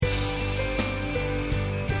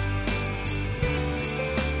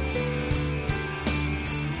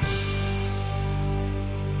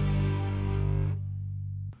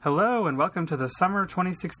Hello and welcome to the summer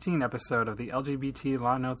 2016 episode of the LGBT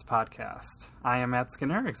Law Notes podcast. I am Matt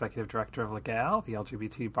Skinner, Executive Director of Legal, the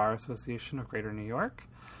LGBT Bar Association of Greater New York.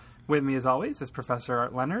 With me as always is Professor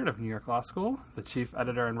Art Leonard of New York Law School, the Chief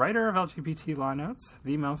Editor and Writer of LGBT Law Notes,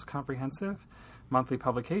 the most comprehensive monthly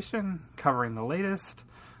publication covering the latest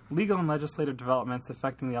legal and legislative developments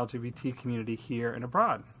affecting the LGBT community here and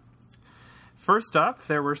abroad. First up,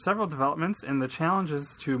 there were several developments in the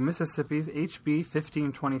challenges to Mississippi's HB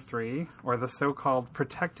 1523, or the so-called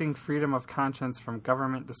Protecting Freedom of Conscience from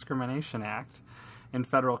Government Discrimination Act, in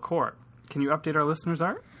federal court. Can you update our listeners,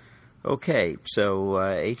 Art? Okay, so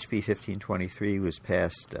HB 1523 was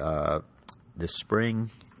passed this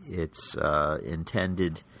spring. It's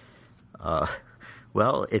intended,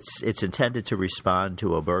 it's intended to respond to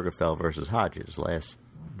Obergefell versus Hodges, last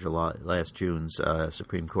June's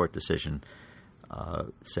Supreme Court decision.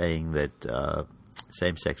 Saying that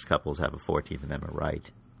same-sex couples have a 14th Amendment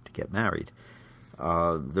right to get married.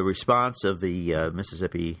 The response of the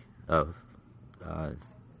Mississippi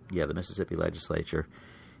legislature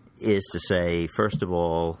is to say, first of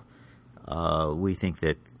all, we think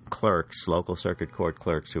that clerks, local circuit court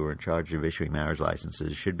clerks who are in charge of issuing marriage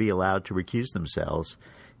licenses, should be allowed to recuse themselves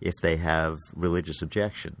if they have religious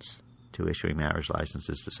objections to issuing marriage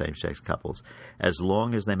licenses to same-sex couples, as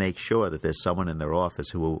long as they make sure that there's someone in their office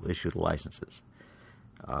who will issue the licenses.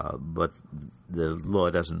 But the law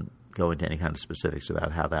doesn't go into any kind of specifics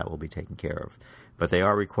about how that will be taken care of. But they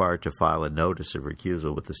are required to file a notice of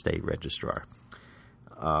recusal with the state registrar.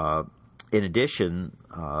 In addition,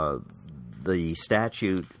 the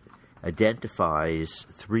statute identifies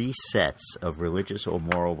three sets of religious or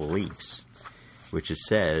moral beliefs, which it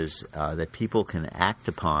says that people can act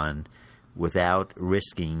upon without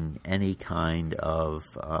risking any kind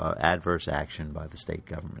of adverse action by the state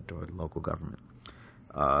government or the local government.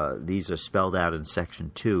 These are spelled out in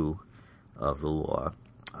Section 2 of the law,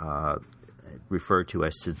 referred to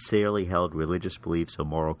as sincerely held religious beliefs or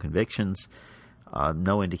moral convictions.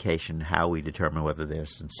 No indication how we determine whether they're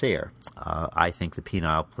sincere. I think the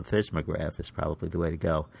penile plethysmograph is probably the way to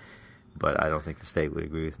go, but I don't think the state would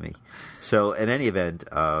agree with me. So in any event,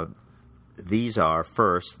 these are,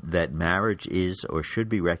 first, that marriage is or should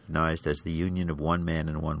be recognized as the union of one man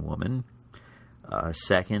and one woman.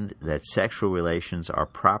 Second, that sexual relations are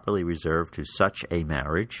properly reserved to such a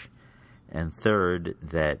marriage. And third,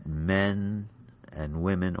 that men and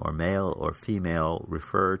women, or male or female,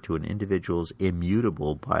 refer to an individual's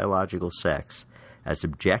immutable biological sex as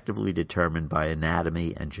objectively determined by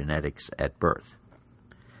anatomy and genetics at birth.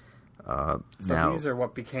 So these are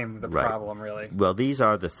what became the problem, really. Well, these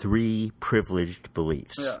are the three privileged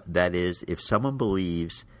beliefs. Yeah. That is, if someone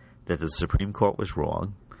believes that the Supreme Court was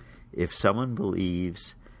wrong, if someone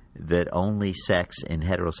believes that only sex in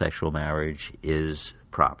heterosexual marriage is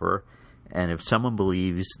proper, and if someone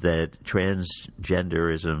believes that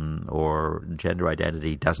transgenderism or gender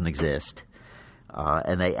identity doesn't exist,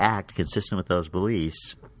 and they act consistent with those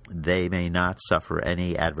beliefs, they may not suffer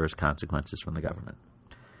any adverse consequences from the government.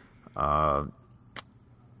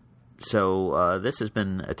 So this has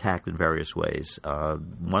been attacked in various ways.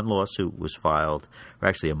 One lawsuit was filed, or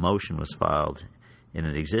actually a motion was filed in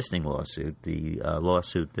an existing lawsuit, the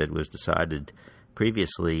lawsuit that was decided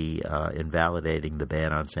previously invalidating the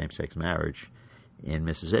ban on same-sex marriage in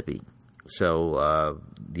Mississippi. So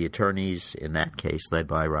the attorneys in that case, led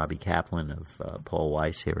by Robbie Kaplan of Paul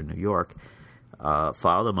Weiss here in New York,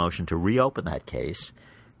 filed a motion to reopen that case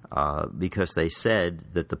because they said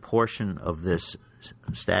that the portion of this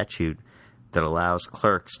statute that allows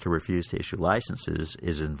clerks to refuse to issue licenses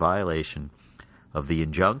is in violation of the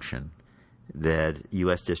injunction that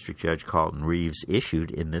U.S. District Judge Carlton Reeves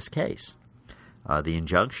issued in this case. The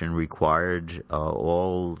injunction required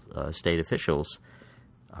all state officials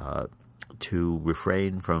to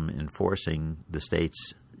refrain from enforcing the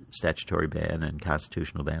state's statutory ban and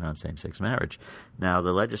constitutional ban on same-sex marriage. Now,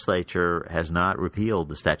 the legislature has not repealed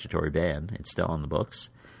the statutory ban. It's still on the books.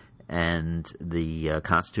 And the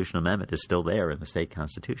constitutional amendment is still there in the state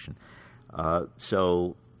constitution.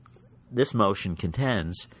 So this motion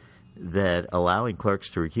contends that allowing clerks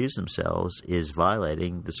to recuse themselves is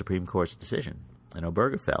violating the Supreme Court's decision in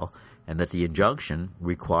Obergefell, and that the injunction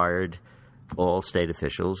required all state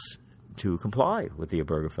officials to comply with the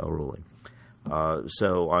Obergefell ruling.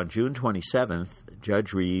 So on June 27th,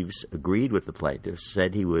 Judge Reeves agreed with the plaintiffs,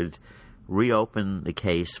 said he would reopen the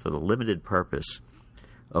case for the limited purpose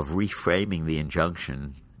of reframing the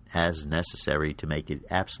injunction as necessary to make it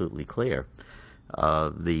absolutely clear.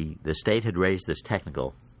 The state had raised this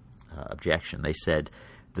technical objection. They said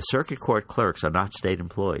the circuit court clerks are not state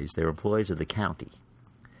employees. They're employees of the county.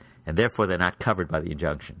 and therefore they're not covered by the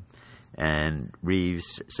injunction. And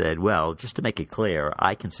Reeves said, well, just to make it clear,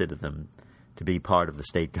 I consider them to be part of the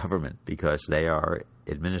state government because they are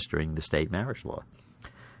administering the state marriage law.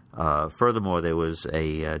 Furthermore, there was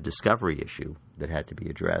a discovery issue that had to be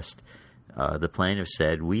addressed. The plaintiff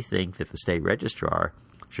said, we think that the state registrar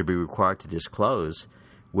should be required to disclose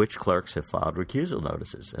which clerks have filed recusal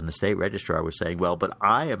notices. And the state registrar was saying, well, but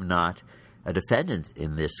I am not a defendant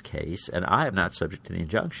in this case, and I am not subject to the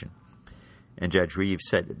injunction. And Judge Reeves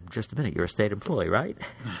said, just a minute, you're a state employee, right?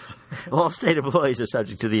 All state employees are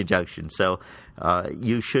subject to the injunction, so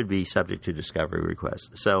you should be subject to discovery requests.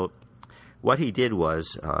 So what he did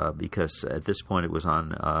was, because at this point it was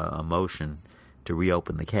on a motion to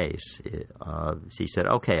reopen the case, he said,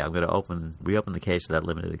 okay, I'm going to reopen the case to that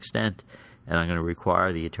limited extent, and I'm going to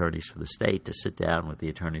require the attorneys for the state to sit down with the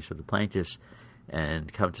attorneys for the plaintiffs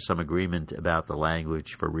and come to some agreement about the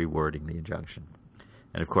language for rewording the injunction.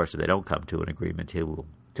 And, of course, if they don't come to an agreement, he will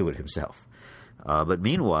do it himself. But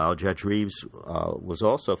meanwhile, Judge Reeves was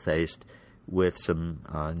also faced with some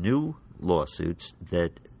new lawsuits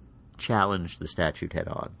that challenged the statute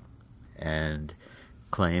head-on and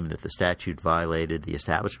claimed that the statute violated the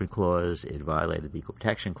Establishment Clause, it violated the Equal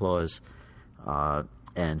Protection Clause,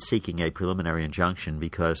 and seeking a preliminary injunction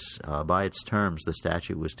because, by its terms, the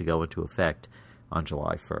statute was to go into effect on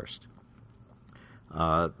July 1st.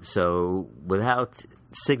 So without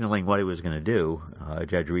signaling what he was going to do,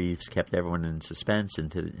 Judge Reeves kept everyone in suspense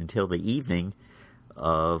until the evening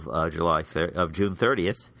of June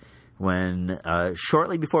 30th, when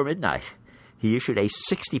shortly before midnight he issued a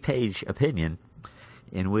 60-page opinion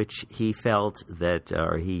in which he felt that,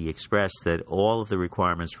 or he expressed that all of the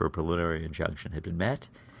requirements for a preliminary injunction had been met,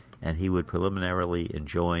 and he would preliminarily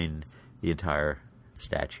enjoin the entire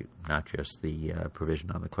statute, not just the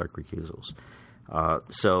provision on the clerk recusals.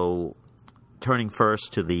 So turning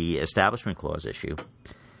first to the Establishment Clause issue,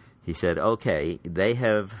 he said, okay, they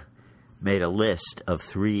have made a list of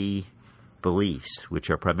 3 beliefs, which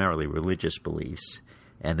are primarily religious beliefs,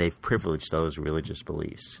 and they've privileged those religious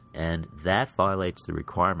beliefs. And that violates the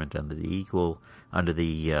requirement under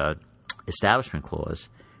the Establishment Clause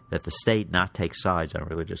that the state not take sides on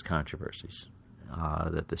religious controversies,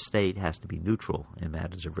 that the state has to be neutral in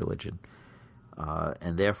matters of religion.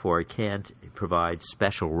 And therefore it can't provide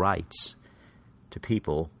special rights to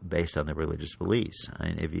people based on their religious beliefs. I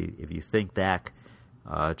mean, if you think back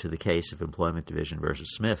to the case of Employment Division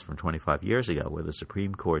versus Smith from 25 years ago, where the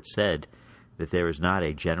Supreme Court said that there is not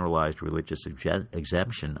a generalized religious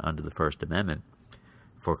exemption under the First Amendment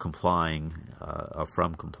for complying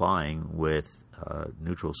with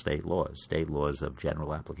neutral state laws of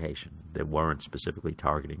general application that weren't specifically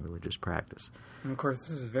targeting religious practice. And of course,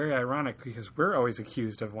 this is very ironic because we're always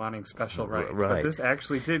accused of wanting special rights, right. But this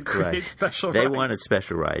actually did create special rights. They rights. wanted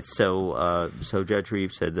special rights. So Judge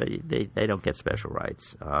Reeves said that they don't get special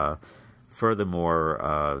rights.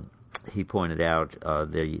 Furthermore, he pointed out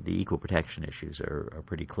the equal protection issues are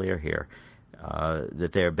pretty clear here,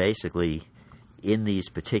 that they're basically in these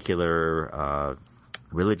particular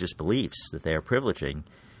religious beliefs that they are privileging,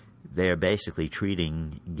 they are basically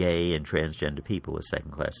treating gay and transgender people as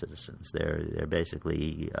second-class citizens. They're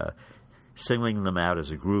basically singling them out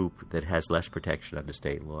as a group that has less protection under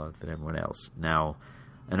state law than everyone else. Now,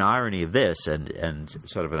 an irony of this, and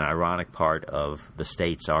sort of an ironic part of the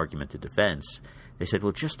state's argument to defense, they said,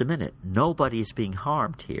 well, just a minute, nobody is being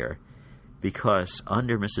harmed here because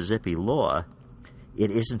under Mississippi law,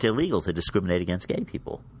 it isn't illegal to discriminate against gay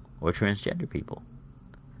people or transgender people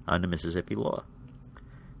under Mississippi law.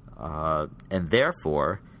 And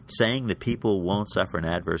therefore, saying that people won't suffer an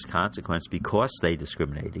adverse consequence because they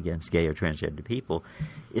discriminate against gay or transgender people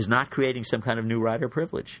is not creating some kind of new right or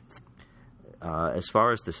privilege. As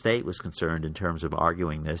far as the state was concerned in terms of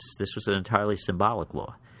arguing this was an entirely symbolic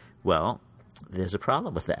law. Well, there's a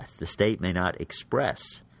problem with that. The state may not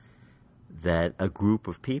express that a group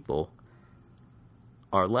of people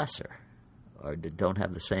are lesser or don't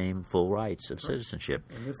have the same full rights of citizenship.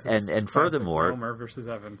 And furthermore, Romer versus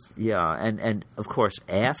Evans. Yeah, and of course,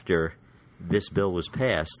 after this bill was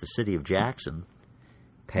passed, the city of Jackson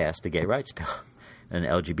passed a gay rights bill, an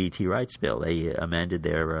LGBT rights bill. They amended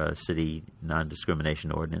their city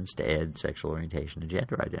non-discrimination ordinance to add sexual orientation and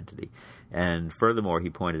gender identity. And furthermore,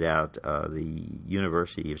 he pointed out the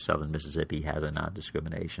University of Southern Mississippi has a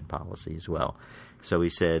non-discrimination policy as well. So he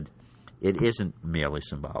said it isn't merely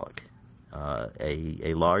symbolic.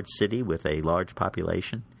 A large city with a large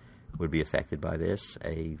population would be affected by this.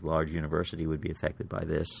 A large university would be affected by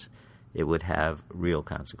this. It would have real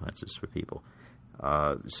consequences for people.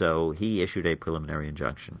 So he issued a preliminary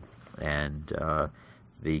injunction. And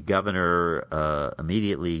The governor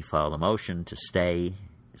immediately filed a motion to stay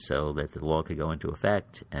so that the law could go into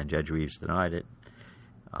effect, and Judge Reeves denied it.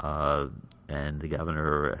 And the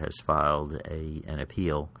governor has filed an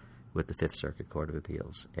appeal with the Fifth Circuit Court of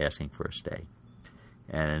Appeals asking for a stay.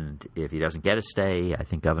 And if he doesn't get a stay, I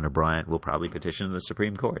think Governor Bryant will probably petition the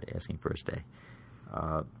Supreme Court asking for a stay.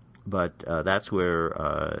 But that's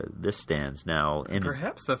where this stands now.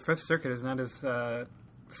 Perhaps the Fifth Circuit is not as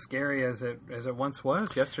scary as it once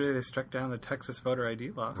was. Yesterday they struck down the Texas voter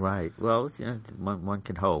ID law. Right. Well, one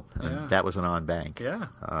can hope. And that was an en banc. Yeah.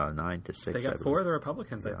 9-6. They got 4 of the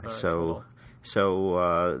Republicans, I thought.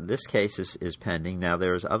 So this case is pending. Now,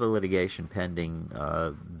 there's other litigation pending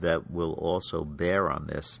that will also bear on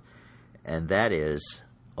this, and that is,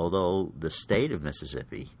 although the state of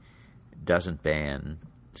Mississippi doesn't ban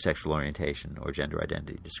sexual orientation or gender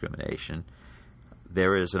identity discrimination,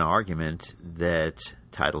 there is an argument that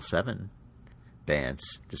Title VII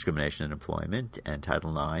bans discrimination in employment, and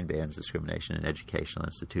Title IX bans discrimination in educational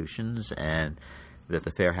institutions, and that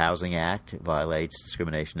the Fair Housing Act violates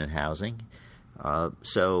discrimination in housing.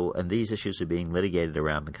 And these issues are being litigated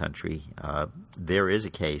around the country. There is a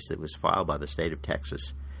case that was filed by the state of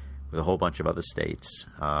Texas with a whole bunch of other states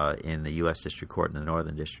in the U.S. District Court in the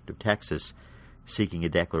Northern District of Texas seeking a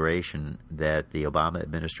declaration that the Obama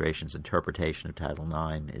administration's interpretation of Title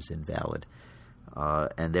IX is invalid.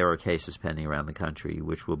 And there are cases pending around the country,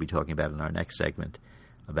 which we'll be talking about in our next segment,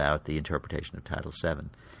 about the interpretation of Title VII.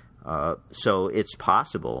 So it's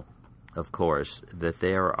possible, of course, that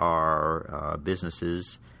there are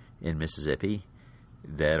businesses in Mississippi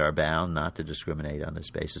that are bound not to discriminate on this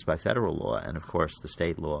basis by federal law. And, of course, the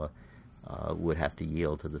state law would have to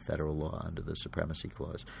yield to the federal law under the Supremacy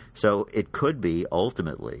Clause. So it could be,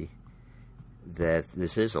 ultimately, that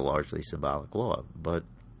this is a largely symbolic law. But,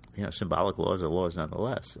 symbolic laws are laws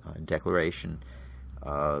nonetheless. A declaration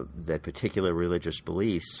that particular religious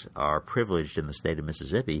beliefs are privileged in the state of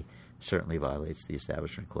Mississippi certainly violates the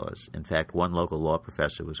Establishment Clause. In fact, one local law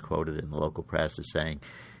professor was quoted in the local press as saying,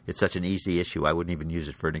 "It's such an easy issue, I wouldn't even use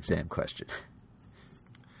it for an exam question."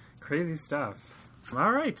 Crazy stuff.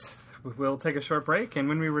 All right. We'll take a short break, and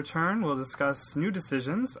when we return, we'll discuss new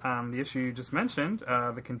decisions on the issue you just mentioned,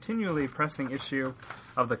 the continually pressing issue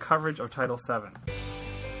of the coverage of Title VII.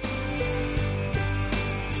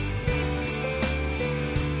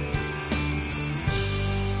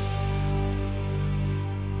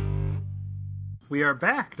 We are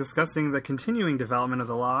back discussing the continuing development of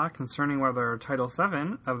the law concerning whether Title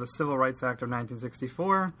VII of the Civil Rights Act of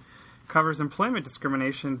 1964 covers employment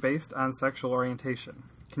discrimination based on sexual orientation.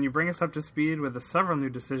 Can you bring us up to speed with the several new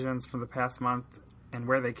decisions from the past month and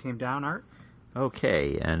where they came down, Art?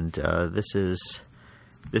 Okay, and this is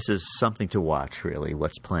something to watch, really,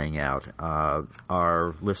 what's playing out.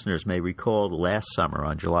 Our listeners may recall last summer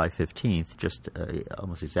on July 15th, just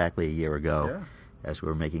almost exactly a year ago, as we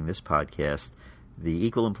were making this podcast, the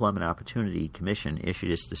Equal Employment Opportunity Commission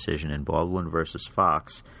issued its decision in Baldwin versus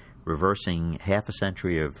Fox, reversing half a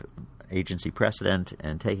century of agency precedent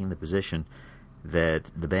and taking the position that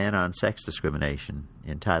the ban on sex discrimination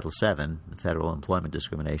in Title VII, the Federal Employment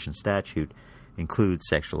Discrimination Statute, includes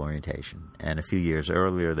sexual orientation. And a few years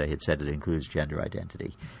earlier, they had said it includes gender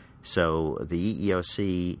identity. So the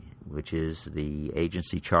EEOC, which is the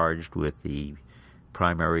agency charged with the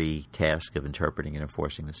primary task of interpreting and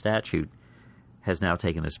enforcing the statute, has now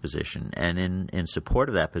taken this position. And in support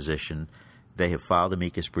of that position, they have filed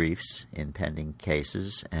amicus briefs in pending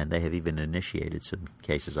cases, and they have even initiated some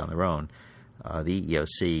cases on their own. The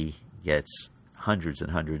EEOC gets hundreds and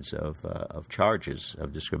hundreds of charges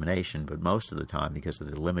of discrimination, but most of the time, because of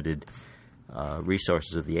the limited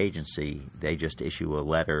resources of the agency, they just issue a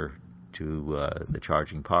letter to the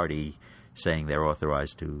charging party saying they're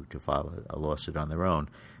authorized to file a lawsuit on their own.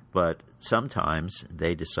 But sometimes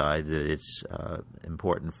they decide that it's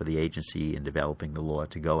important for the agency in developing the law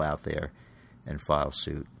to go out there and file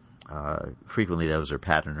suit. Frequently those are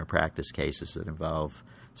pattern or practice cases that involve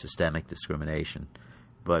systemic discrimination.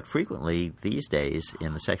 But frequently these days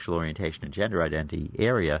in the sexual orientation and gender identity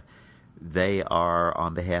area, they are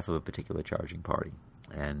on behalf of a particular charging party.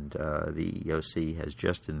 And the EEOC has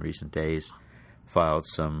just in recent days filed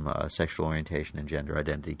some sexual orientation and gender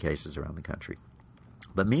identity cases around the country.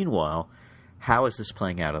 But meanwhile, how is this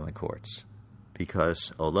playing out in the courts?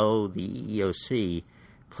 Because although the EEOC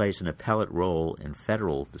plays an appellate role in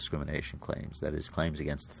federal discrimination claims, that is, claims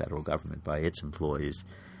against the federal government by its employees,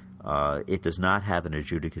 it does not have an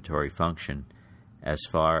adjudicatory function as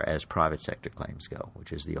far as private sector claims go,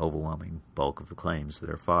 which is the overwhelming bulk of the claims that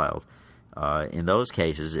are filed. In those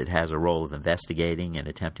cases, it has a role of investigating and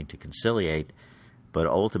attempting to conciliate, But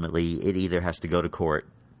ultimately, it either has to go to court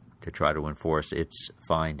to try to enforce its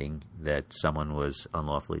finding that someone was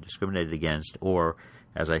unlawfully discriminated against, or,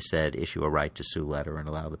 as I said, issue a right to sue letter and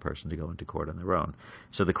allow the person to go into court on their own.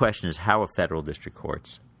 So the question is, how are federal district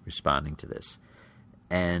courts responding to this?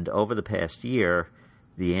 And over the past year,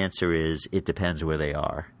 the answer is it depends where they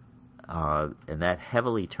are. And that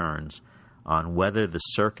heavily turns on whether the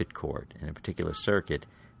circuit court, in a particular circuit,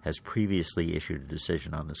 has previously issued a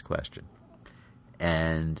decision on this question.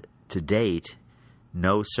 And to date,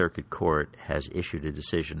 no circuit court has issued a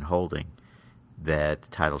decision holding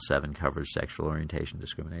that Title VII covers sexual orientation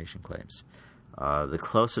discrimination claims. The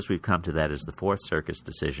closest we've come to that is the Fourth Circuit's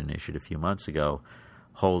decision issued a few months ago,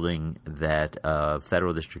 holding that a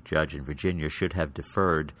federal district judge in Virginia should have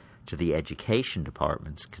deferred to the Education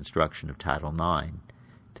Department's construction of Title IX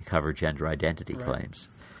to cover gender identity claims.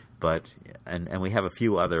 But and we have a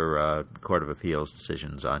few other Court of Appeals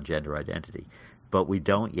decisions on gender identity, but we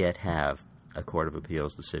don't yet have a Court of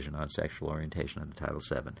Appeals decision on sexual orientation under Title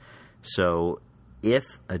VII. So if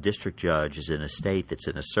a district judge is in a state that's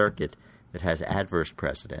in a circuit that has adverse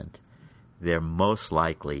precedent, they're most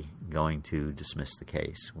likely going to dismiss the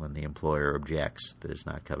case when the employer objects that it's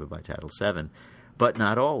not covered by Title VII, but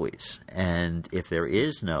not always. And if there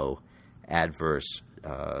is no adverse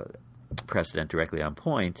precedent directly on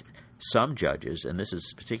point, some judges, and this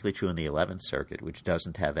is particularly true in the 11th Circuit, which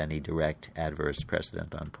doesn't have any direct adverse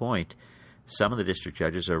precedent on point, some of the district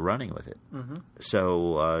judges are running with it. Mm-hmm.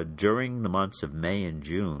 So during the months of May and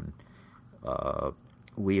June,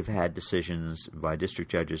 we've had decisions by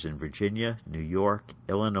district judges in Virginia, New York,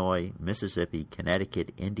 Illinois, Mississippi,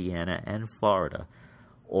 Connecticut, Indiana, and Florida,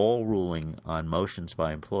 all ruling on motions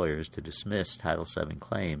by employers to dismiss Title VII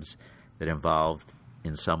claims that involved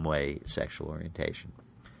in some way sexual orientation.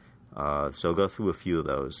 So I'll go through a few of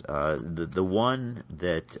those. The one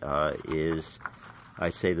that is,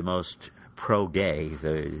 I'd say, the most pro-gay,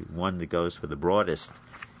 the one that goes for the broadest,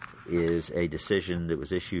 is a decision that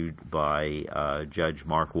was issued by Judge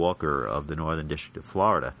Mark Walker of the Northern District of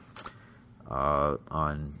Florida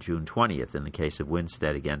on June 20th in the case of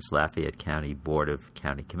Winstead against Lafayette County Board of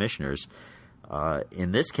County Commissioners.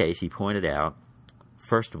 In this case, he pointed out,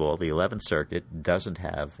 first of all, the 11th Circuit doesn't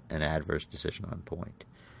have an adverse decision on point.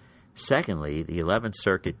 Secondly, the 11th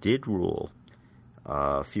Circuit did rule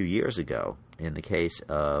a few years ago in the case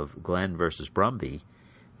of Glenn versus Brumby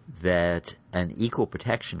that an equal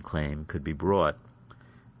protection claim could be brought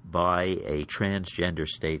by a transgender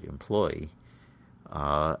state employee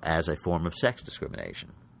as a form of sex discrimination.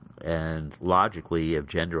 And logically, if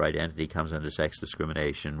gender identity comes under sex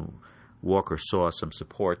discrimination, Walker saw some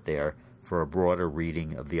support there for a broader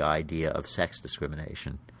reading of the idea of sex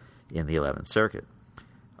discrimination in the 11th Circuit.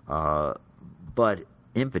 But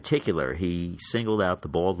in particular, he singled out the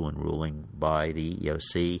Baldwin ruling by the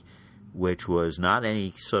EEOC, which was not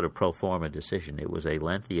any sort of pro forma decision. It was a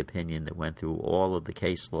lengthy opinion that went through all of the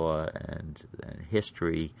case law and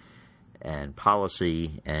history and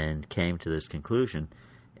policy and came to this conclusion.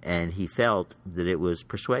 And he felt that it was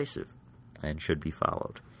persuasive and should be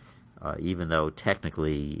followed. Even though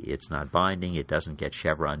technically it's not binding, it doesn't get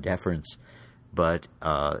Chevron deference, but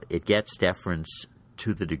it gets deference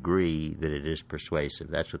to the degree that it is persuasive.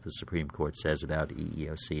 That's what the Supreme Court says about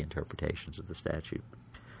EEOC interpretations of the statute.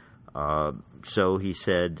 So he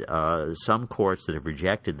said some courts that have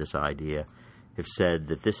rejected this idea have said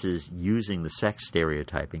that this is using the sex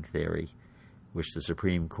stereotyping theory, which the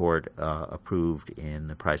Supreme Court approved in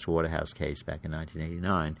the Price-Waterhouse case back in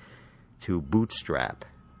 1989, to bootstrap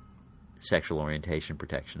sexual orientation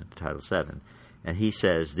protection into Title VII. And he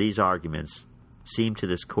says these arguments seem to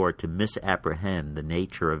this court to misapprehend the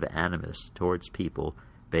nature of animus towards people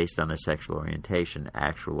based on their sexual orientation,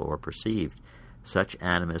 actual or perceived. Such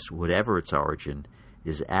animus, whatever its origin,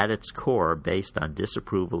 is at its core based on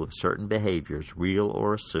disapproval of certain behaviors, real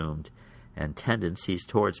or assumed, and tendencies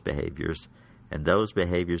towards behaviors, and those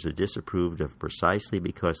behaviors are disapproved of precisely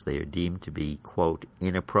because they are deemed to be, quote,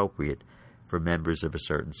 inappropriate for members of a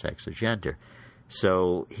certain sex or gender.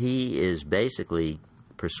 So he is basically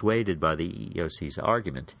persuaded by the EEOC's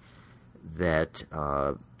argument that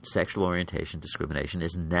sexual orientation discrimination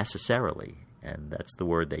is necessarily, and that's the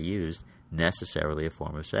word they used, necessarily a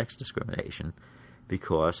form of sex discrimination,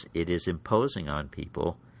 because it is imposing on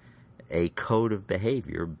people a code of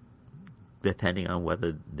behavior depending on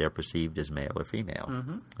whether they're perceived as male or female,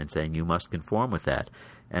 mm-hmm. and saying you must conform with that.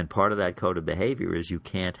 And part of that code of behavior is you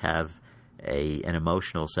can't have an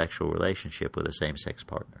emotional sexual relationship with a same-sex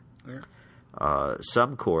partner. Yeah.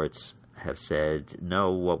 Some courts have said, no,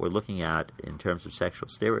 what we're looking at in terms of sexual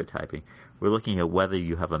stereotyping, we're looking at whether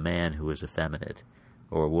you have a man who is effeminate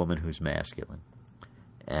or a woman who's masculine.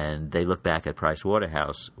 And they look back at Price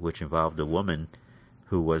Waterhouse, which involved a woman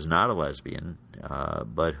who was not a lesbian,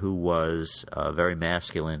 but who was very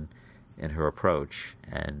masculine in her approach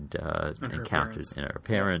and encountered in her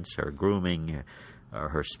appearance, her grooming,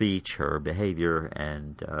 her speech, her behavior,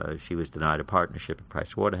 and she was denied a partnership at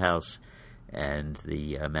Price Waterhouse. And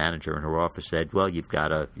the manager in her office said, "Well, you've got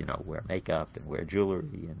to, wear makeup and wear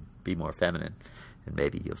jewelry and be more feminine, and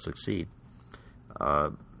maybe you'll succeed."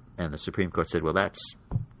 And the Supreme Court said, "Well, that's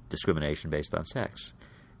discrimination based on sex."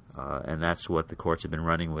 And that's what the courts have been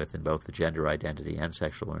running with in both the gender identity and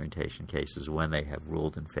sexual orientation cases when they have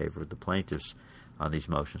ruled in favor of the plaintiffs on these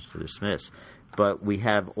motions to dismiss. But we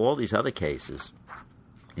have all these other cases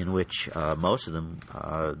in which most of them,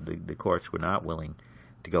 the courts were not willing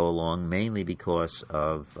to go along, mainly because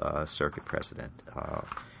of circuit precedent.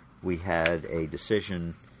 We had a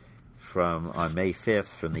decision on May 5th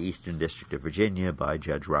from the Eastern District of Virginia by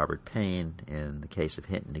Judge Robert Payne in the case of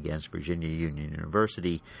Hinton against Virginia Union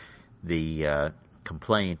University. The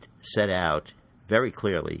complaint set out very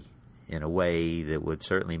clearly, in a way that would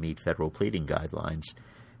certainly meet federal pleading guidelines,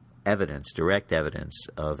 direct evidence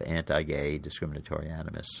of anti-gay discriminatory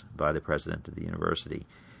animus by the president of the university.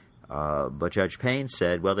 But Judge Payne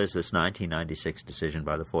said, well, there's this 1996 decision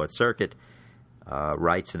by the Fourth Circuit,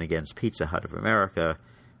 Wrightson against Pizza Hut of America,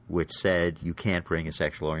 which said you can't bring a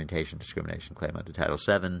sexual orientation discrimination claim under Title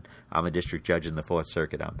VII. I'm a district judge in the Fourth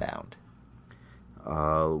Circuit. I'm bound.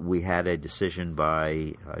 We had a decision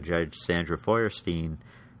by Judge Sandra Feuerstein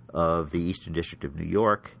of the Eastern District of New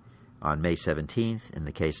York on May 17th in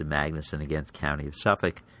the case of Magnuson against County of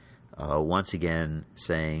Suffolk, once again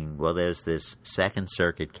saying, well, there's this Second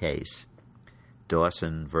Circuit case,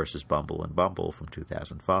 Dawson versus Bumble and Bumble from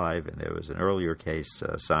 2005, and there was an earlier case,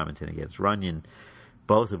 Simonton against Runyon,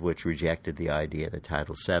 both of which rejected the idea that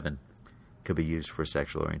Title VII could be used for a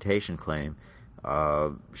sexual orientation claim.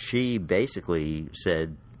 She basically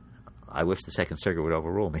said, I wish the Second Circuit would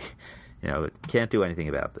overrule me. Can't do anything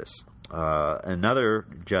about this. Another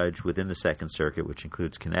judge within the Second Circuit, which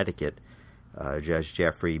includes Connecticut, Judge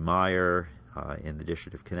Jeffrey Meyer in the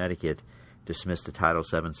District of Connecticut, dismissed a Title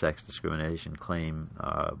VII sex discrimination claim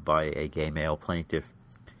by a gay male plaintiff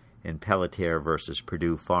in Pelletier versus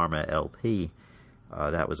Purdue Pharma LP.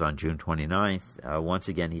 That was on June 29th. Once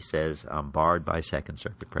again, he says, I'm barred by Second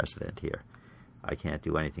Circuit precedent here. I can't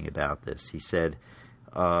do anything about this. He said,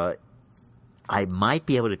 I might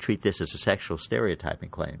be able to treat this as a sexual stereotyping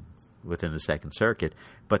claim within the Second Circuit,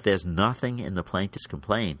 but there's nothing in the plaintiff's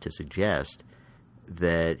complaint to suggest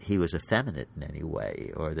that he was effeminate in any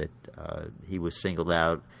way or that he was singled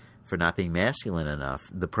out for not being masculine enough.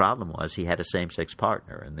 The problem was he had a same-sex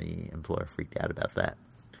partner, and the employer freaked out about that.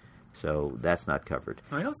 So that's not covered.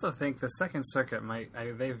 I also think the Second Circuit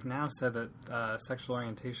they've now said that sexual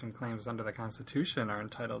orientation claims under the Constitution are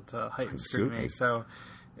entitled to heightened scrutiny. So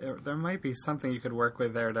there might be something you could work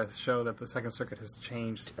with there to show that the Second Circuit has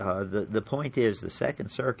changed. The point is the Second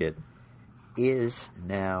Circuit is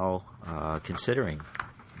now considering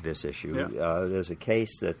this issue. Yeah. There's a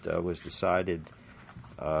case that was decided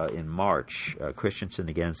in March, Christensen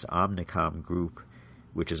against Omnicom Group,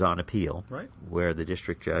 which is on appeal, right, where the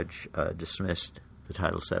district judge dismissed the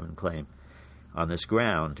Title VII claim on this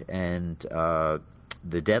ground. And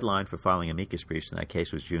the deadline for filing amicus briefs in that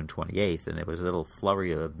case was June 28th, and there was a little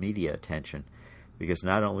flurry of media attention because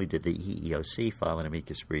not only did the EEOC file an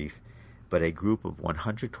amicus brief, but a group of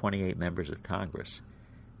 128 members of Congress,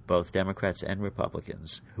 both Democrats and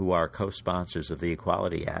Republicans, who are co-sponsors of the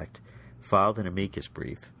Equality Act, filed an amicus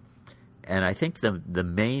brief. And I think the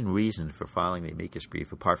main reason for filing the amicus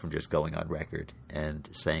brief, apart from just going on record and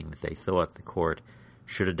saying that they thought the court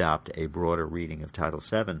should adopt a broader reading of Title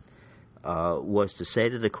VII, was to say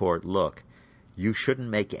to the court, look, you shouldn't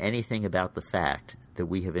make anything about the fact that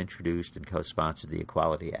we have introduced and co-sponsored the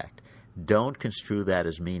Equality Act. Don't construe that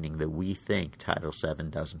as meaning that we think Title VII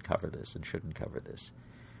doesn't cover this and shouldn't cover this.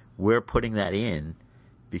 We're putting that in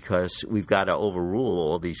because we've got to overrule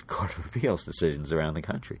all these Court of Appeals decisions around the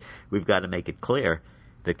country. We've got to make it clear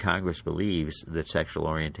that Congress believes that sexual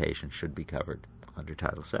orientation should be covered under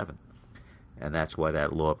Title VII. And that's why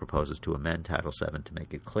that law proposes to amend Title VII to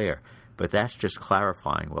make it clear. But that's just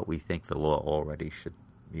clarifying what we think the law already should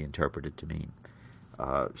be interpreted to mean.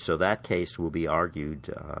 So that case will be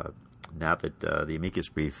argued now that the amicus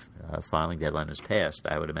brief filing deadline is passed.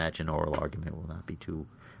 I would imagine oral argument will not be too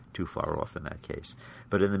far off in that case.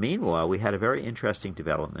 But in the meanwhile, we had a very interesting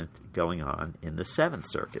development going on in the Seventh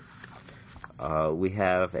Circuit. We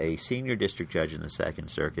have a senior district judge in the Second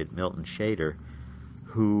Circuit, Milton Shader,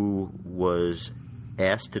 who was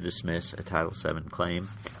asked to dismiss a Title VII claim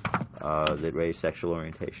that raised sexual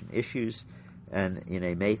orientation issues. And in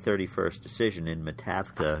a May 31st decision in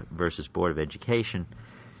Matavka versus Board of Education,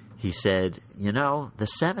 he said, the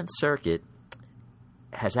Seventh Circuit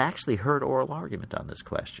has actually heard oral argument on this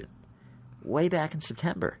question way back in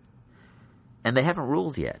September, and they haven't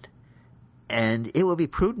ruled yet. And it would be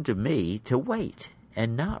prudent of me to wait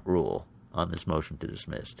and not rule on this motion to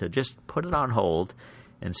dismiss, to just put it on hold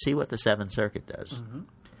and see what the Seventh Circuit does. Mm-hmm.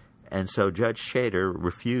 And so Judge Shader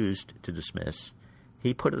refused to dismiss.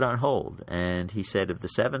 He put it on hold, and he said if the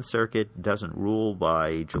Seventh Circuit doesn't rule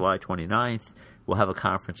by July 29th, we'll have a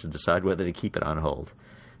conference and decide whether to keep it on hold.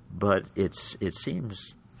 But it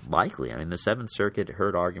seems likely. I mean, the Seventh Circuit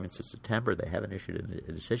heard arguments in September. They haven't issued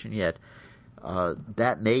a decision yet.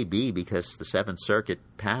 That may be because the Seventh Circuit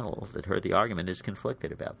panel that heard the argument is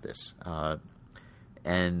conflicted about this.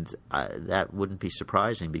 And that wouldn't be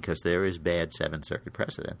surprising because there is bad Seventh Circuit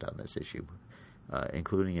precedent on this issue,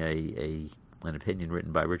 including an opinion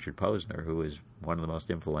written by Richard Posner, who is one of the most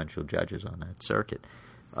influential judges on that circuit.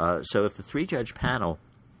 So if the three-judge panel,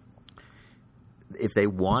 if they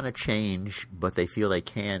want to change but they feel they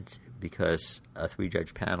can't because a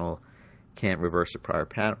three-judge panel can't reverse a prior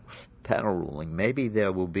panel ruling, maybe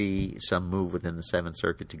there will be some move within the Seventh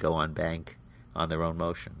Circuit to go on bank on their own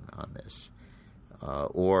motion on this,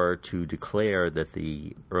 or to declare that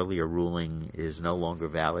the earlier ruling is no longer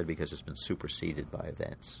valid because it's been superseded by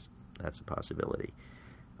events. That's a possibility.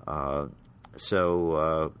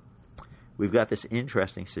 So we've got this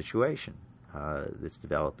interesting situation that's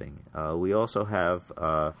developing. We also have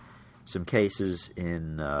some cases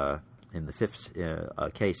in the fifth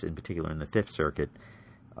case, in particular in the Fifth Circuit,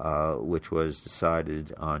 which was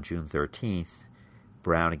decided on June 13th.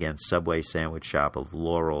 Brown against Subway Sandwich Shop of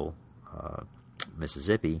Laurel,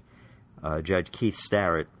 Mississippi. Judge Keith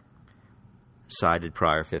Starrett cited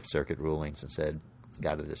prior Fifth Circuit rulings and said,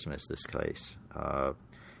 got to dismiss this case.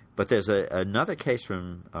 But there's another case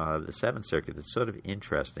from the Seventh Circuit that's sort of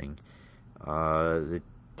interesting that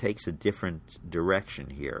takes a different direction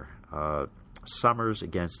here. Summers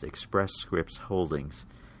against Express Scripts Holdings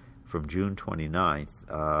from June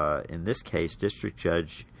 29th. In this case, District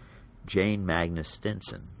Judge Jane Magnus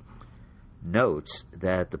Stinson notes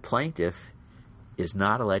that the plaintiff is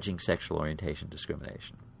not alleging sexual orientation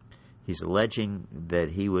discrimination. He's alleging that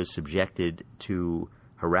he was subjected to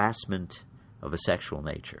harassment of a sexual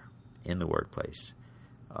nature in the workplace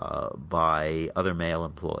by other male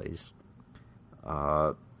employees.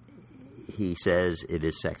 He says it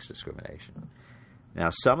is sex discrimination. Now,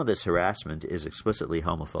 some of this harassment is explicitly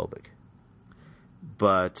homophobic,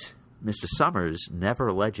 but Mr. Summers never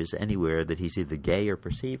alleges anywhere that he's either gay or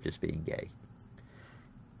perceived as being gay.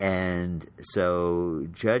 And so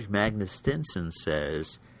Judge Magnus Stinson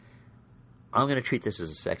says, I'm going to treat this as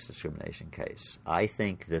a sex discrimination case. I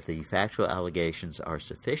think that the factual allegations are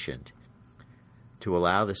sufficient to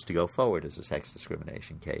allow this to go forward as a sex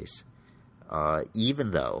discrimination case,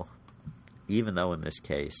 even though in this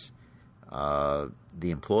case the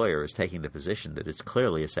employer is taking the position that it's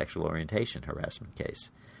clearly a sexual orientation harassment case.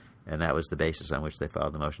 And that was the basis on which they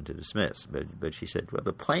filed the motion to dismiss. But she said, well,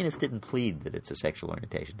 the plaintiff didn't plead that it's a sexual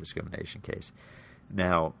orientation discrimination case.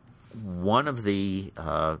 Now, one of the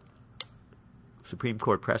Supreme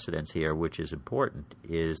Court precedents here, which is important,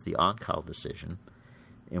 is the Onkal decision,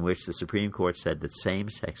 in which the Supreme Court said that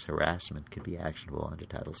same-sex harassment could be actionable under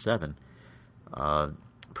Title VII,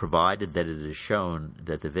 provided that it is shown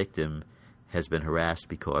that the victim has been harassed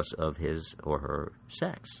because of his or her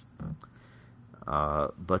sex.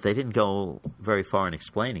 But they didn't go very far in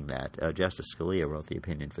explaining that. Justice Scalia wrote the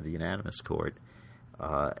opinion for the unanimous court,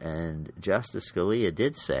 and Justice Scalia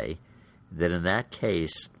did say that in that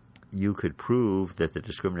case you could prove that the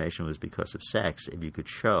discrimination was because of sex if you could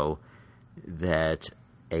show that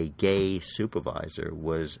a gay supervisor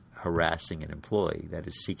was harassing an employee, that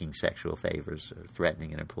is, seeking sexual favors or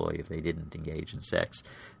threatening an employee if they didn't engage in sex.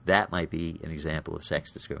 That might be an example of sex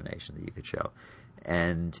discrimination that you could show.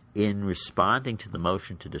 And in responding to the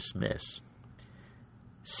motion to dismiss,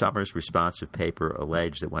 Summers' responsive paper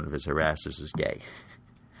alleged that one of his harassers is gay.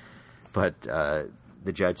 But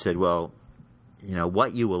the judge said, well, you know,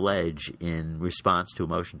 what you allege in response to a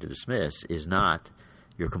motion to dismiss is not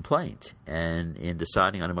your complaint. And in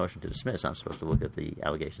deciding on a motion to dismiss, I'm supposed to look at the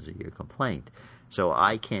allegations of your complaint. So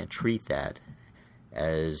I can't treat that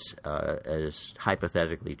as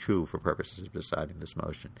hypothetically true for purposes of deciding this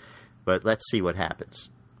motion. But let's see what happens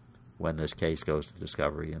when this case goes to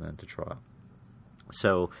discovery and then to trial.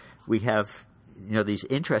 So we have, you know, these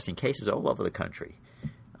interesting cases all over the country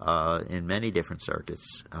in many different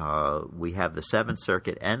circuits. We have the Seventh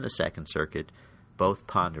Circuit and the Second Circuit both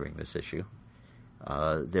pondering this issue.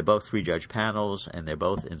 They're both three-judge panels, and they're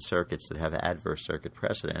both in circuits that have adverse circuit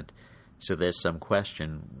precedent. So there's some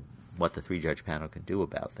question what the three-judge panel can do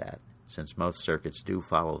about that. Since most circuits do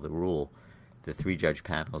follow the rule, the three-judge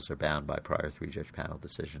panels are bound by prior three-judge panel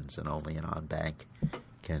decisions, and only an en banc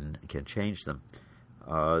can change them.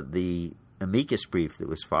 The amicus brief that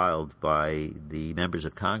was filed by the members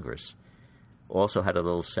of Congress also had a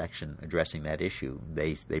little section addressing that issue.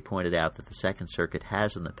 They pointed out that the Second Circuit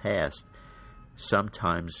has in the past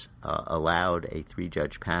sometimes allowed a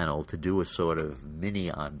three-judge panel to do a sort of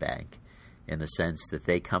mini en banc, in the sense that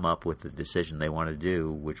they come up with the decision they want to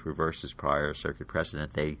do, which reverses prior circuit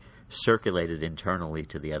precedent. They circulate it internally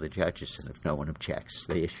to the other judges, and if no one objects,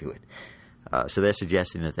 they issue it. So they're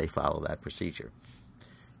suggesting that they follow that procedure.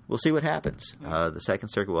 We'll see what happens. The Second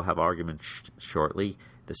Circuit will have argument shortly.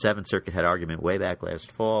 The Seventh Circuit had argument way back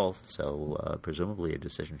last fall, so presumably a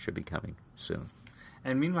decision should be coming soon.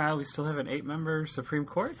 And meanwhile, we still have an 8-member Supreme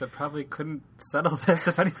Court that probably couldn't settle this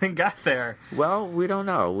if anything got there. Well, we don't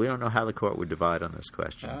know. We don't know how the court would divide on this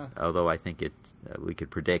question, although I think we could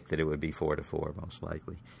predict that it would be 4-4, most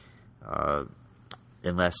likely.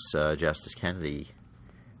 Unless Justice Kennedy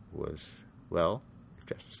if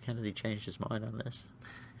Justice Kennedy changed his mind on this.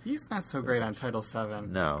 He's not so great on Title VII.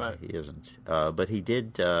 No, he isn't. But he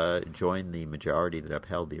did join the majority that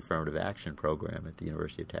upheld the affirmative action program at the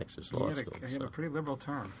University of Texas Law School. He had a pretty liberal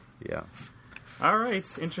term. Yeah. All right.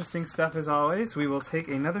 Interesting stuff as always. We will take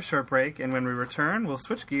another short break, and when we return, we'll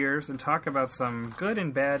switch gears and talk about some good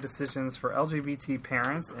and bad decisions for LGBT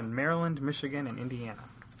parents in Maryland, Michigan, and Indiana.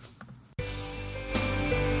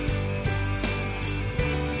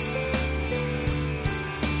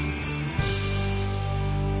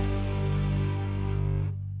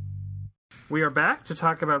 We are back to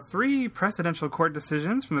talk about 3 precedential court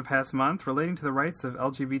decisions from the past month relating to the rights of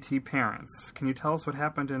LGBT parents. Can you tell us what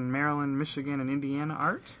happened in Maryland, Michigan, and Indiana,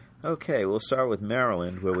 Art? Okay, we'll start with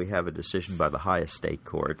Maryland, where we have a decision by the highest state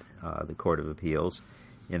court, the Court of Appeals,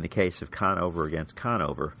 in the case of Conover against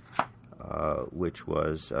Conover, which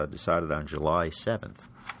was decided on July 7th.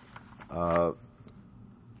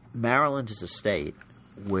 Maryland is a state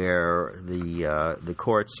where the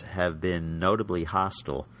courts have been notably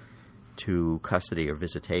hostile to custody or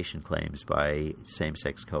visitation claims by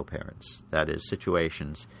same-sex co-parents. That is,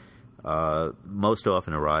 situations most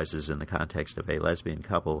often arises in the context of a lesbian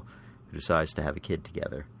couple who decides to have a kid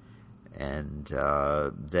together. And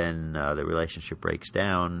then the relationship breaks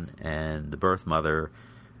down, and the birth mother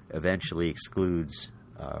eventually excludes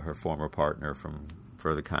her former partner from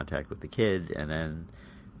further contact with the kid, and then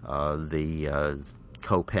the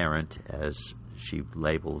co-parent, as she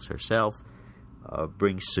labels herself,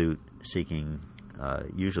 brings suit seeking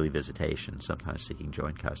usually visitation, sometimes seeking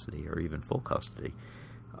joint custody or even full custody.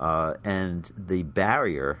 And the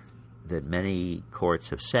barrier that many courts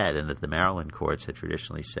have set, and that the Maryland courts had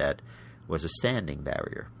traditionally set, was a standing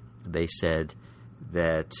barrier. They said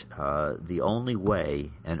that the only way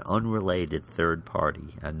an unrelated third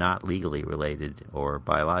party, a not legally related or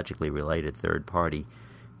biologically related third party,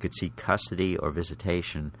 could seek custody or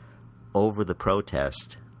visitation over the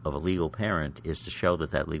protest of a legal parent is to show that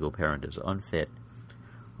that legal parent is unfit,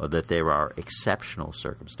 or that there are exceptional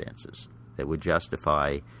circumstances that would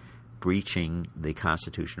justify breaching the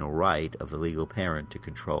constitutional right of the legal parent to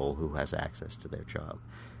control who has access to their child.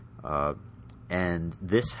 And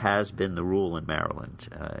this has been the rule in Maryland,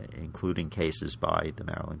 including cases by the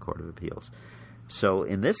Maryland Court of Appeals. So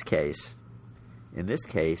in this case,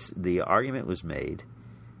 the argument was made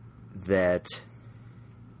that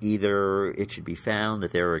either it should be found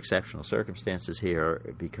that there are exceptional circumstances here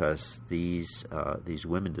because these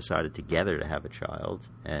women decided together to have a child,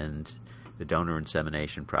 and the donor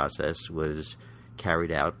insemination process was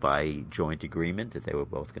carried out by joint agreement that they were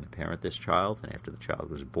both going to parent this child, and after the child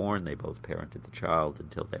was born, they both parented the child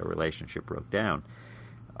until their relationship broke down.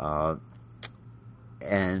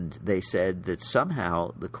 And they said that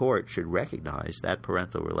somehow the court should recognize that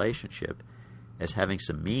parental relationship as having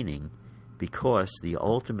some meaning, because the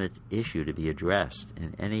ultimate issue to be addressed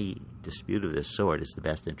in any dispute of this sort is the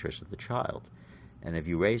best interest of the child. And if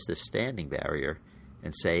you raise the standing barrier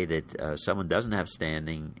and say that someone doesn't have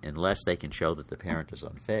standing unless they can show that the parent is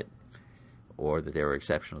unfit or that there are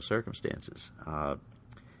exceptional circumstances.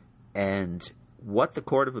 And what the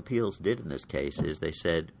Court of Appeals did in this case is they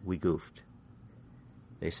said, we goofed.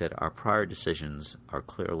 They said, our prior decisions are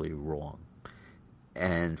clearly wrong.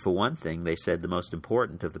 And for one thing, they said the most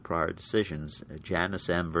important of the prior decisions, Janice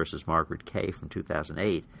M. versus Margaret K. from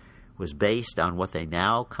 2008, was based on what they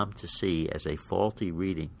now come to see as a faulty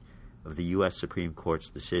reading of the U.S. Supreme Court's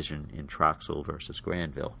decision in Troxell versus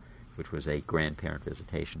Granville, which was a grandparent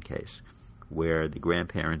visitation case. where the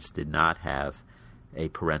grandparents did not have a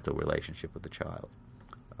parental relationship with the child.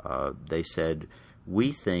 They said,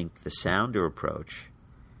 we think the sounder approach,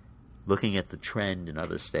 looking at the trend in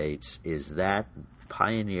other states, is that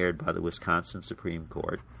pioneered by the Wisconsin Supreme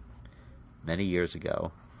Court many years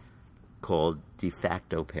ago, called de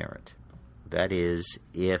facto parent. That is,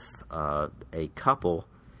 if a couple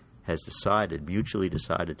has mutually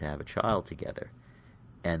decided to have a child together,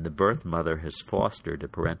 and the birth mother has fostered a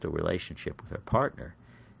parental relationship with her partner,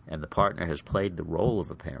 and the partner has played the role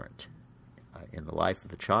of a parent in the life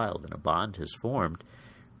of the child, and a bond has formed,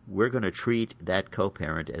 we're going to treat that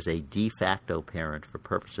co-parent as a de facto parent for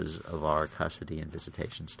purposes of our custody and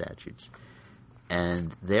visitation statutes.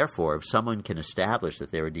 And therefore, if someone can establish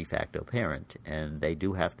that they're a de facto parent, and they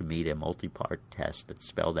do have to meet a multi-part test that's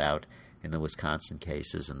spelled out in the Wisconsin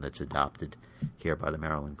cases and that's adopted here by the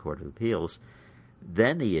Maryland Court of Appeals,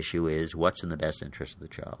 then the issue is, what's in the best interest of the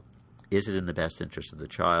child? Is it in the best interest of the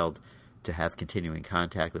child to have continuing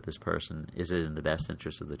contact with this person? Is it in the best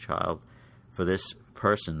interest of the child for this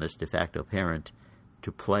person, this de facto parent,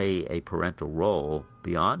 to play a parental role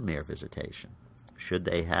beyond mere visitation? Should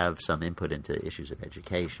they have some input into issues of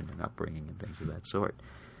education and upbringing and things of that sort?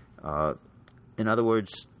 In other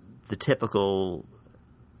words, the typical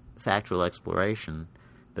factual exploration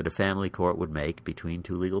that a family court would make between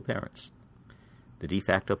two legal parents. The de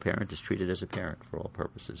facto parent is treated as a parent for all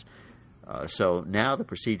purposes. So now the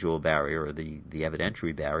procedural barrier, or the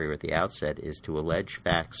evidentiary barrier at the outset, is to allege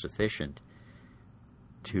facts sufficient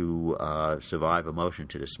to survive a motion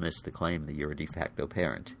to dismiss the claim that you're a de facto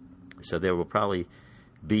parent. So there will probably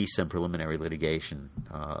be some preliminary litigation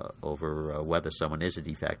over whether someone is a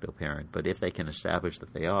de facto parent. But if they can establish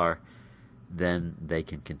that they are, then they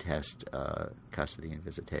can contest custody and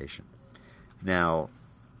visitation. Now,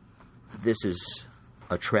 this is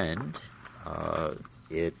a trend.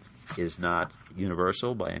 It is not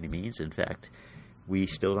universal by any means. In fact, we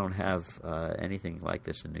still don't have anything like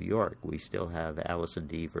this in New York. We still have Allison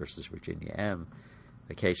D. versus Virginia M.,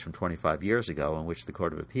 a case from 25 years ago in which the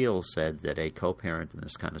Court of Appeals said that a co-parent in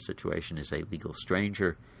this kind of situation is a legal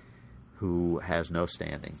stranger who has no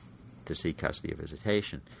standing to seek custody or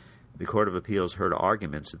visitation. The Court of Appeals heard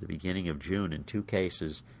arguments at the beginning of June in two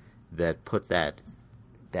cases that put that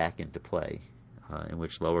back into play, in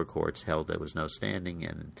which lower courts held there was no standing,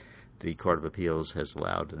 and the Court of Appeals has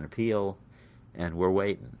allowed an appeal, and we're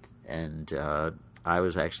waiting. And I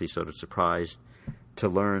was actually sort of surprised to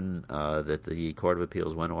learn that the Court of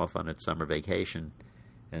Appeals went off on its summer vacation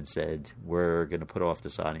and said, we're going to put off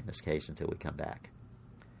deciding this case until we come back.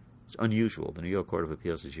 It's unusual. The New York Court of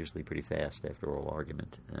Appeals is usually pretty fast after oral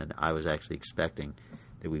argument, and I was actually expecting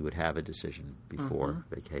that we would have a decision before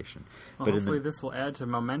vacation. Well, but hopefully this will add to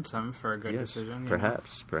momentum for a good decision.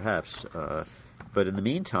 Perhaps. But in the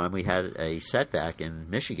meantime, we had a setback in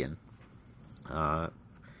Michigan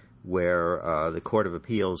where the Court of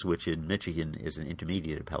Appeals, which in Michigan is an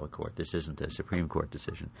intermediate appellate court, this isn't a Supreme Court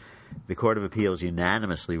decision, the Court of Appeals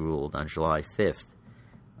unanimously ruled on July 5th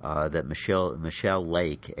that Michelle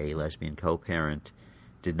Lake, a lesbian co-parent,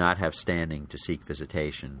 did not have standing to seek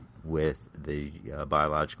visitation with the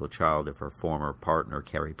biological child of her former partner,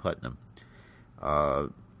 Kerry Putnam.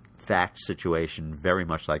 Fact situation very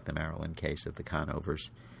much like the Maryland case of the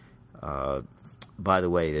Conovers. By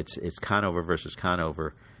the way, it's Conover versus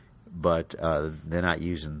Conover, but they're not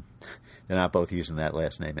both using that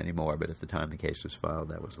last name anymore. But at the time the case was filed,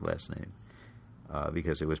 that was the last name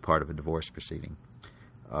because it was part of a divorce proceeding.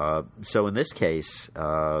 So in this case,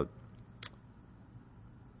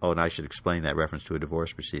 and I should explain that reference to a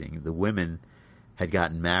divorce proceeding. The women had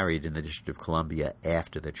gotten married in the District of Columbia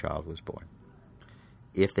after the child was born.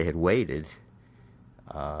 If they had waited,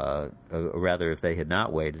 or rather if they had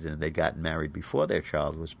not waited and they'd gotten married before their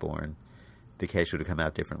child was born, the case would have come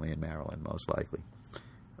out differently in Maryland, most likely,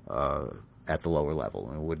 at the lower level,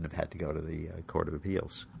 and it wouldn't have had to go to the Court of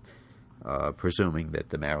Appeals, presuming that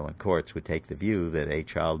the Maryland courts would take the view that a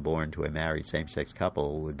child born to a married same-sex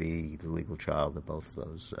couple would be the legal child of both of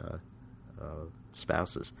those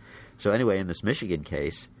spouses. So anyway, in this Michigan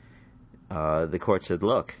case, the court said,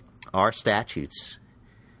 look, our statutes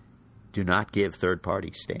do not give third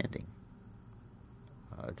parties standing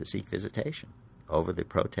to seek visitation over the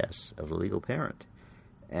protests of the legal parent.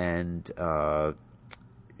 And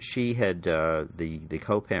she had, the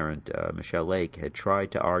co-parent, Michelle Lake, had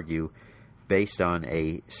tried to argue based on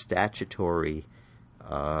a statutory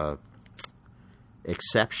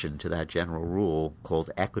exception to that general rule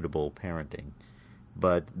called equitable parenting.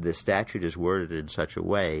 But the statute is worded in such a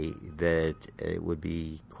way that it would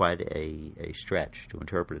be quite a stretch to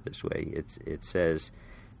interpret it this way. It says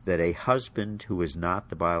that a husband who is not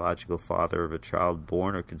the biological father of a child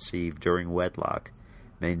born or conceived during wedlock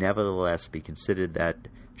may nevertheless be considered that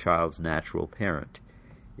child's natural parent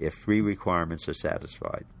if three requirements are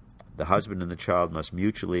satisfied. The husband and the child must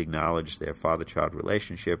mutually acknowledge their father-child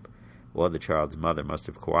relationship, or the child's mother must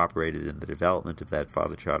have cooperated in the development of that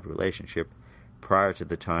father-child relationship prior to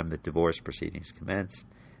the time that divorce proceedings commence.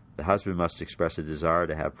 The husband must express a desire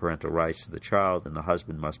to have parental rights to the child, and the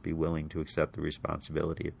husband must be willing to accept the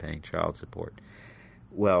responsibility of paying child support.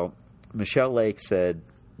 Well, Michelle Lake said,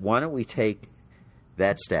 why don't we take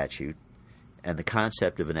that statute and the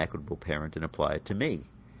concept of an equitable parent and apply it to me?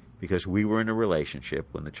 Because we were in a relationship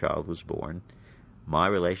when the child was born. My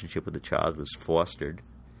relationship with the child was fostered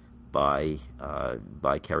by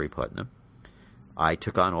Kerry Putnam. I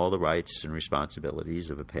took on all the rights and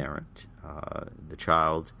responsibilities of a parent. The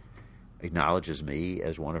child acknowledges me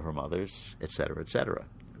as one of her mothers, et cetera, et cetera.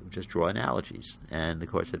 Just draw analogies. And the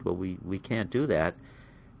court said, well, we can't do that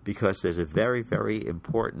because there's a very, very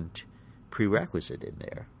important prerequisite in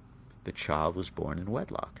there. The child was born in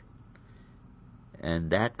wedlock.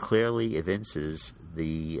 And that clearly evinces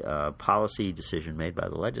the policy decision made by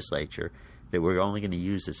the legislature that we're only going to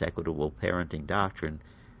use this equitable parenting doctrine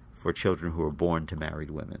for children who are born to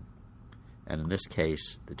married women. And in this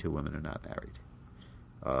case, the two women are not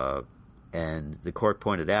married. And the court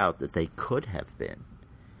pointed out that they could have been,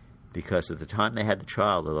 because at the time they had the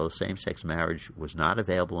child, although same-sex marriage was not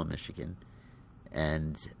available in Michigan,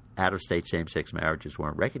 and out-of-state same-sex marriages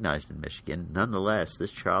weren't recognized in Michigan, nonetheless,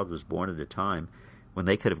 this child was born at a time when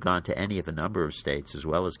they could have gone to any of a number of states, as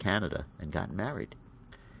well as Canada, and gotten married.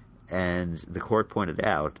 And the court pointed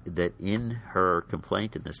out that in her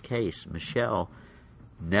complaint in this case, Michelle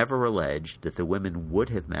never alleged that the women would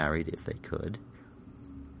have married if they could,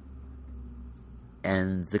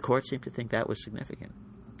 and the court seemed to think that was significant.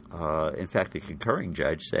 In fact, the concurring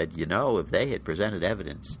judge said, if they had presented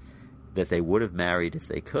evidence that they would have married if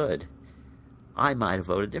they could, I might have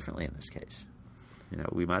voted differently in this case.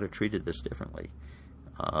 We might have treated this differently,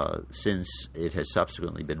 since it has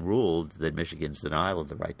subsequently been ruled that Michigan's denial of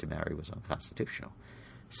the right to marry was unconstitutional.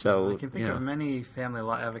 So I can think of many family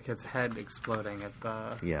law advocates' head exploding at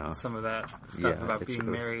some of that stuff about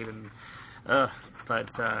being married, and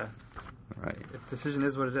right. Its decision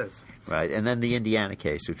is what it is. Right, and then the Indiana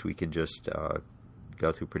case, which we can just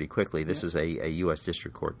go through pretty quickly. This is a U.S.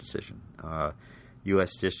 District Court decision.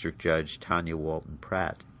 U.S. District Judge Tanya Walton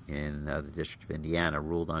Pratt in the District of Indiana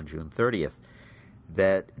ruled on June 30th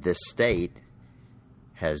that the state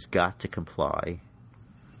has got to comply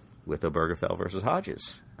with Obergefell versus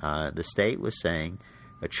Hodges. The state was saying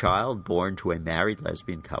a child born to a married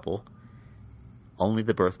lesbian couple, only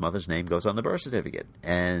the birth mother's name goes on the birth certificate,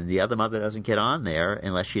 and the other mother doesn't get on there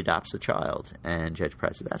unless she adopts the child. And Judge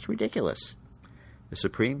Pratt said, that's ridiculous. The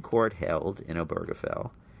Supreme Court held in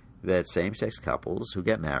Obergefell that same-sex couples who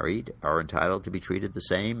get married are entitled to be treated the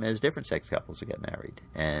same as different-sex couples who get married.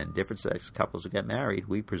 And different-sex couples who get married,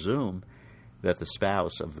 we presume that the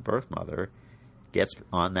spouse of the birth mother gets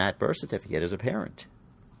on that birth certificate as a parent.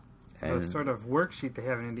 And the sort of worksheet they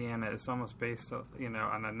have in Indiana is almost based, on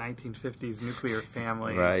a 1950s nuclear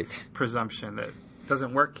family presumption that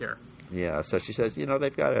doesn't work here. Yeah, so she says, they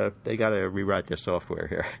got to rewrite their software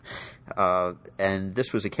here. And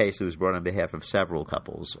this was a case that was brought on behalf of several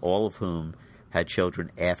couples, all of whom had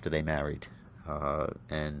children after they married.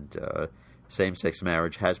 Same-sex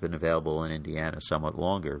marriage has been available in Indiana somewhat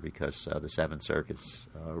longer because the Seventh Circuit's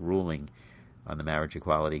ruling on the marriage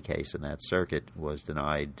equality case in that circuit was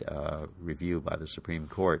denied review by the Supreme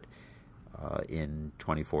Court in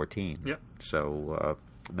 2014. Yep. So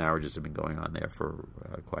marriages have been going on there for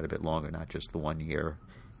quite a bit longer, not just the 1 year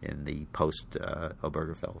in the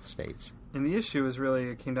post-Obergefell states. And the issue is really,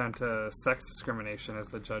 it came down to sex discrimination, as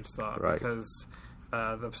the judge saw, because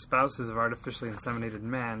the spouses of artificially inseminated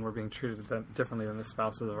men were being treated differently than the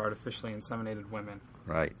spouses of artificially inseminated women.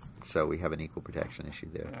 Right. So we have an equal protection issue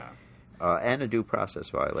there. Yeah. And a due process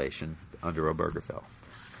violation under Obergefell,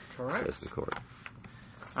 correct, says the court.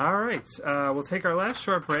 All right. We'll take our last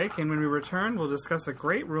short break, and when we return, we'll discuss a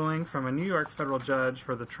great ruling from a New York federal judge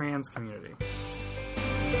for the trans community.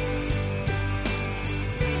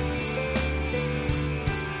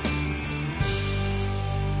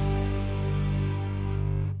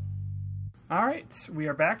 All right, we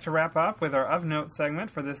are back to wrap up with our Of Note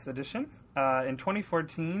segment for this edition. In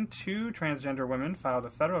 2014, 2 transgender women filed a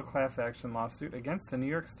federal class action lawsuit against the New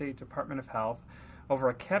York State Department of Health over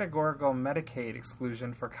a categorical Medicaid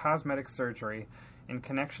exclusion for cosmetic surgery in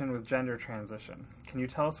connection with gender transition. Can you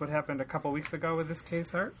tell us what happened a couple weeks ago with this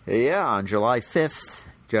case, Art? Yeah, on July 5th,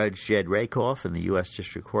 Judge Jed Rakoff in the U.S.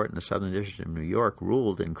 District Court in the Southern District of New York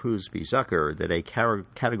ruled in Cruz v. Zucker that a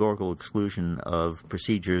categorical exclusion of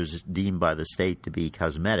procedures deemed by the state to be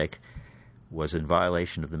cosmetic was in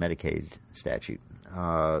violation of the Medicaid statute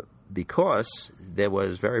because there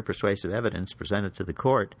was very persuasive evidence presented to the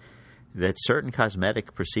court that certain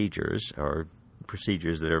cosmetic procedures, or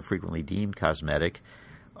procedures that are frequently deemed cosmetic,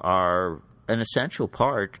 are an essential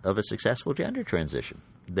part of a successful gender transition.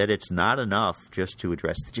 That it's not enough just to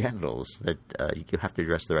address the genitals, that you have to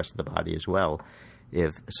address the rest of the body as well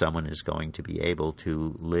if someone is going to be able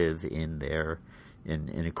to live in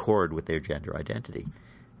accord with their gender identity.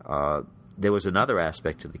 There was another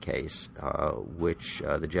aspect to the case which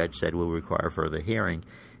the judge said will require further hearing,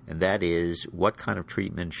 and that is what kind of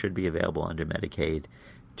treatment should be available under Medicaid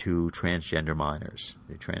to transgender minors,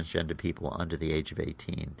 the transgender people under the age of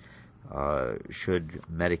 18. Should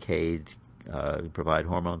Medicaid provide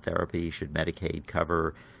hormone therapy? Should Medicaid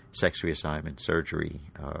cover sex reassignment surgery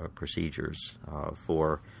procedures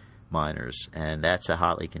for minors? And that's a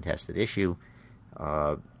hotly contested issue.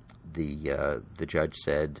 The judge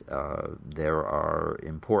said there are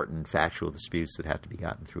important factual disputes that have to be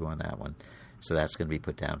gotten through on that one, so that's going to be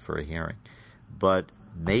put down for a hearing. But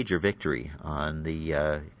major victory on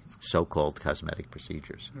the so-called cosmetic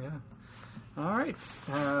procedures. Yeah. All right.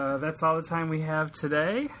 That's all the time we have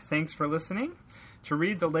today. Thanks for listening. To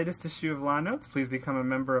read the latest issue of Law Notes, please become a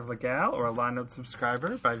member of Legal or a Law Notes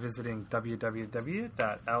subscriber by visiting www.le-gal.org.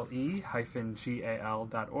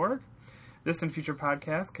 This and future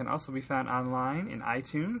podcasts can also be found online in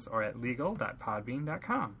iTunes or at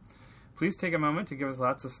legal.podbean.com. Please take a moment to give us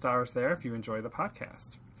lots of stars there if you enjoy the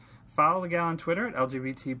podcast. Follow Legal on Twitter at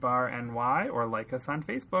LGBTBarNY or like us on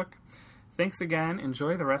Facebook. Thanks again,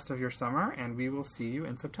 enjoy the rest of your summer, and we will see you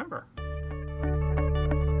in September.